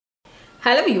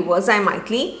Hello viewers, I am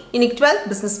Maitli. In 12th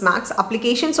Business Max,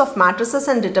 Applications of Matrices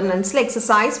and Determinants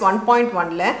exercise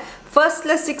 1.1 first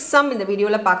 6 sum in the video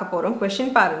la paaka porom.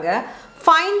 Question parunga,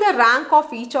 find the rank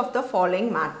of each of the following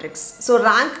matrix. So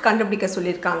rank கண்டுபிடிக்க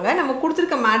சொல்லிருக்காங்க. நம்ம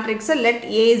கொடுத்திருக்க matrix let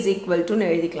A is equal to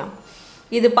னு எழுதிக்கலாம்.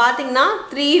 இது பாத்தீங்கன்னா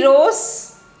 3 rows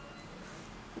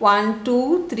 1 2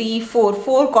 3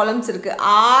 4 columns இருக்கு.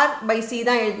 R by C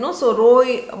தான் எழுதணும். So row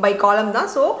by column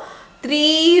தான். So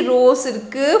 3 rows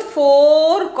இருக்கு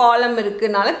 4 column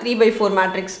இருக்குனால 3 by 4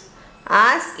 matrix.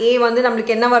 As A வந்து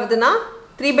நமக்கு என்ன வருதுன்னா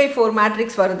 3 by 4 matrix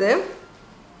வருது.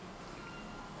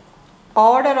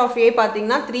 Order of A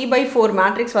பாத்தீங்கன்னா 3 by 4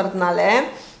 matrix வரதுனால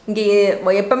இங்கே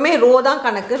எப்பவுமே row தான்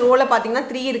கணக்கு. rowல பாத்தீங்கன்னா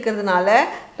 3 இருக்குறதுனால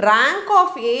rank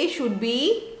of A should be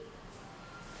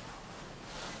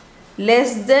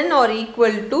less than or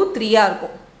equal to 3 ஆ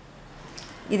இருக்கும்.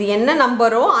 இது என்ன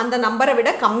நம்பரோ அந்த நம்பரை விட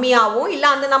கம்மியாவும் இல்ல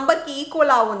அந்த நம்பருக்கு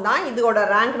ஈக்குவலாவும் தான் இதோட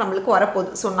ரேங்க் நமக்கு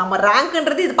வரப்போகுது. சோ நம்ம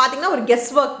ரேங்க்ன்றது இது பாத்தீங்கன்னா ஒரு கெஸ்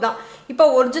வர்க் தான். இப்போ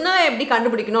ஒரிஜினலா எப்படி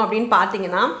கண்டுபிடிக்கணும் அப்படினு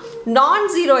பாத்தீங்கன்னா நான்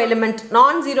ஜீரோ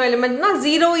எலிமெண்ட்னா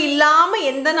ஜீரோ இல்லாம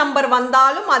எந்த நம்பர்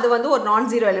வந்தாலும் அது வந்து ஒரு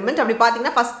நான் ஜீரோ எலிமெண்ட். அப்படி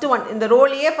பாத்தீங்கன்னா ஃபர்ஸ்ட் ஒன் இந்த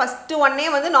ரோலயே ஃபர்ஸ்ட் ஒன்னே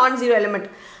வந்து நான் ஜீரோ எலிமெண்ட்.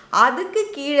 அதுக்கு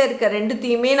கீழ இருக்க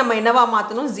ரெண்டுத்தையுமே நம்ம என்னவா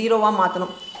மாத்தணும் ஜீரோவா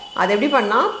மாத்தணும். அது எப்படி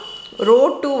பண்ணா ரோ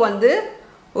 2 வந்து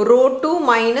row 2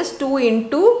 minus 2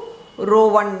 into row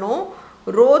 1 no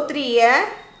row 3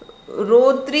 row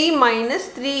 3 minus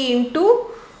 3 into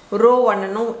row 1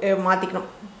 no மாத்திக்கணும்.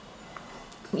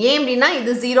 ஏன் அப்படினா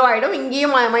இது 0 ஆயிடும்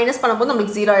இங்கேயும் மைனஸ் பண்ணும்போது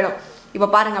நமக்கு 0 ஆயிடும். இப்போ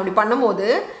பாருங்க அப்படி பண்ணும்போது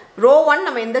row 1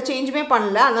 நம்ம எந்த சேஞ்சுமே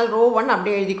பண்ணல. அதனால row 1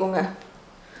 அப்படியே எழுதிக்கோங்க.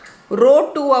 row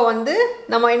 2 வந்து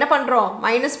நம்ம என்ன பண்றோம்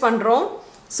மைனஸ் பண்றோம்.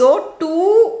 சோ 2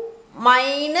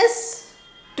 minus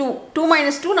 2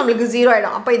 minus 2 நமக்கு 0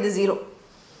 ஆயிடும். அப்ப இது 0.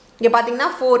 இங்க பாத்தீங்கன்னா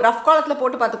 4 ரஃப் காலத்துல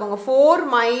போட்டு பாத்துக்கோங்க. 4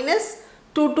 minus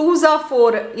 2 2s are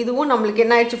 4. இதுவும் நமக்கு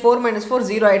என்ன ஆயிடுச்சு 4 minus 4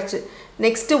 0 ஆயிடுச்சு.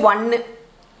 நெக்ஸ்ட்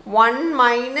 1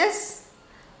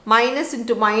 minus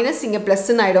into minus இங்க பிளஸ்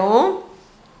னு ஆயிடும்.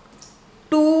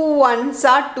 2 1s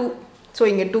are 2. சோ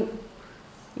இங்க 2.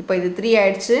 இப்போ இது 3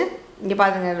 ஆயிடுச்சு. இங்க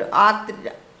பாருங்க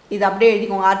R3 இது அப்படியே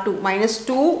எழுதிக்கோங்க R2 minus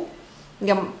 2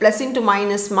 இங்க plus into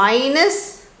minus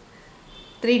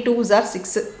 3 2s are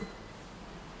 6.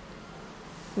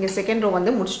 இங்க செகண்ட் ரோ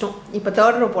வந்து முடிச்சிட்டோம். இப்போ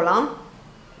தேர்ட் ரோ போலாம்.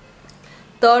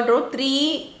 Third row 3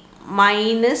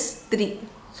 minus 3.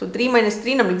 So 3 minus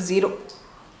 3 நமக்கு 0.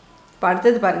 இப்போ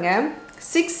அடுத்து பாருங்க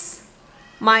 6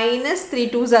 minus 3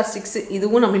 2s are 6.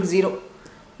 இதுவும் நமக்கு 0.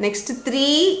 Next 3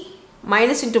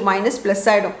 minus into minus plus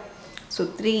ஆயிடும். So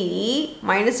 3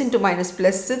 minus into minus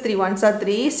plus 3 1s are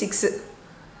 3 6.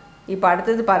 இப்போ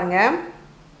அடுத்து பாருங்க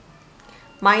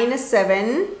minus 7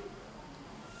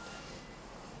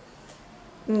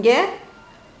 இங்கே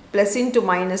plus into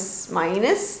minus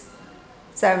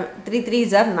 7 3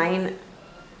 3s are 9.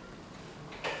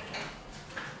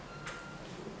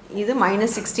 இது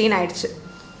minus 16 ஆயிடுச்சு.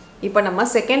 இப்போ நம்ம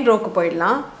செகண்ட் ரோக்கு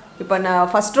போயிடலாம். இப்போ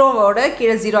நான் ஃபர்ஸ்ட் ரோவோட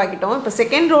கீழே 0 ஆக்கிட்டோம். இப்போ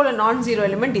செகண்ட் ரோல நான் ஜீரோ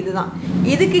எலிமெண்ட் இதுதான்.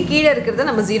 இதுக்கு கீழே இருக்கிறத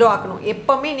நம்ம 0 ஆக்கணும்.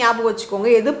 எப்பவுமே ஞாபகம்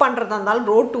வச்சுக்கோங்க எது பண்றதா இருந்தாலும்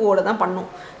ரோ 2 ஓட தான்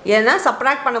பண்ணணும். ஏன்னா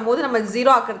சப்ட்ராக்ட் பண்ணும்போது நம்ம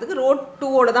 0 ஆக்கிறதுக்கு ரோ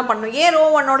 2 ஓட தான் பண்ணணும். ஏன் ரோ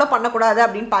 1 ஓட பண்ணக்கூடாது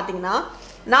அப்படின்னு பார்த்தீங்கன்னா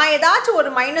நான் ஏதாச்சும் ஒரு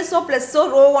மைனஸோ ப்ளஸ்ஸோ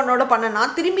ரோ 1 ஓட பண்ணனா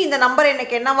திரும்பி இந்த நம்பர்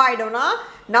எனக்கு என்னவாயிடும்னா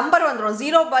நம்பர் வந்துடும்.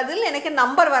 0 பதில் எனக்கு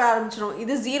நம்பர் வர ஆரம்பிச்சிடும்.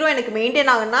 இது 0 எனக்கு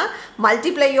மெயின்டைன் ஆகுனா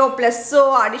மல்டிப்ளையோ ப்ளஸ்ஸோ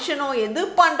அடிஷனோ எது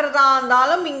பண்ணுறதா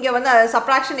இருந்தாலும் இங்கே வந்து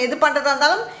சப்ராக்ஷன் எது பண்ணுறதா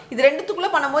இருந்தாலும் இது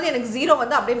ரெண்டுத்துக்குள்ளே பண்ணும்போது எனக்கு 0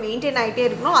 வந்து அப்படியே மெயின்டைன் ஆகிட்டே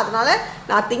இருக்கணும். அதனால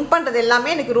நான் திங்க் பண்ணுறது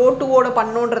எல்லாமே எனக்கு ரோ 2 ஓட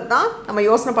பண்ணணுன்றது தான் நம்ம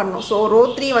யோசனை பண்ணணும். ஸோ ரோ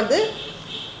 3 வந்து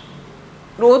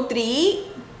ரோ 3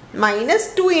 minus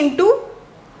 2 into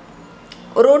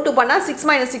ரோ 2 பண்ணா 6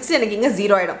 minus 6 எனக்கு இங்க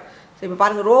 0 ஆயிடும். சோ இப்போ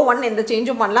பாருங்க ரோ 1 எந்த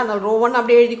சேஞ்சும் பண்ணல. அதனால ரோ 1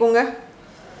 அப்படியே எழுதிக்கோங்க.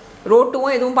 ரோ 2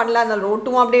 எதுவும் பண்ணல. அதனால ரோ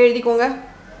 2 அப்படியே எழுதிக்கோங்க.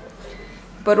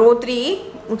 இப்போ ரோ 3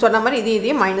 சொன்ன மாதிரி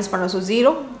இது மைனஸ் பண்ணோம். சோ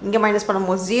 0 இங்க மைனஸ்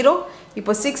பண்ணும்போது 0.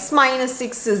 இப்போ 6 minus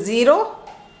 6 0.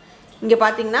 இங்க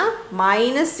பாத்தீங்கன்னா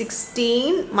minus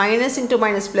 16 minus into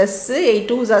minus plus 8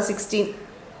 2s are 16.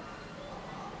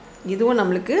 இதுவும்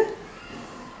நமக்கு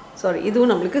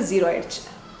இதுவும் நமக்கு 0 ஆயிடுச்சு.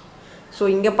 சோ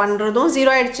இங்க பண்றதும் 0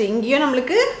 ஆயிடுச்சு. இங்கேயும்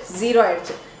நமக்கு 0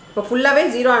 ஆயிடுச்சு. இப்போ ஃபுல்லாவே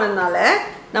 0 ஆனதுனால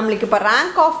நமக்கு இப்ப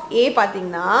ரேங்க் ஆஃப் A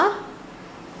பாத்தீங்கன்னா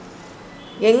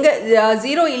எங்க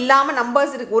 0 இல்லாம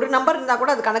நம்பர்ஸ் இருக்கு. ஒரு நம்பர் இருந்தா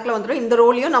கூட அது கணக்குல வந்துரும். இந்த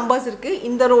ரோலயும் நம்பர்ஸ் இருக்கு,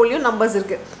 இந்த ரோலயும் நம்பர்ஸ்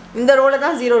இருக்கு. இந்த ரோல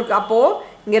தான் 0 இருக்கு. அப்போ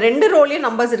இங்க ரெண்டு ரோலயும்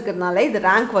நம்பர்ஸ் இருக்கிறதுனால இது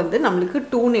ரேங்க் வந்து நமக்கு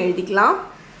 2 னு எழுதிக்கலாம்.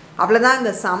 அவ்வளவுதான்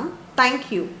இந்த சம். Thank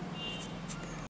you.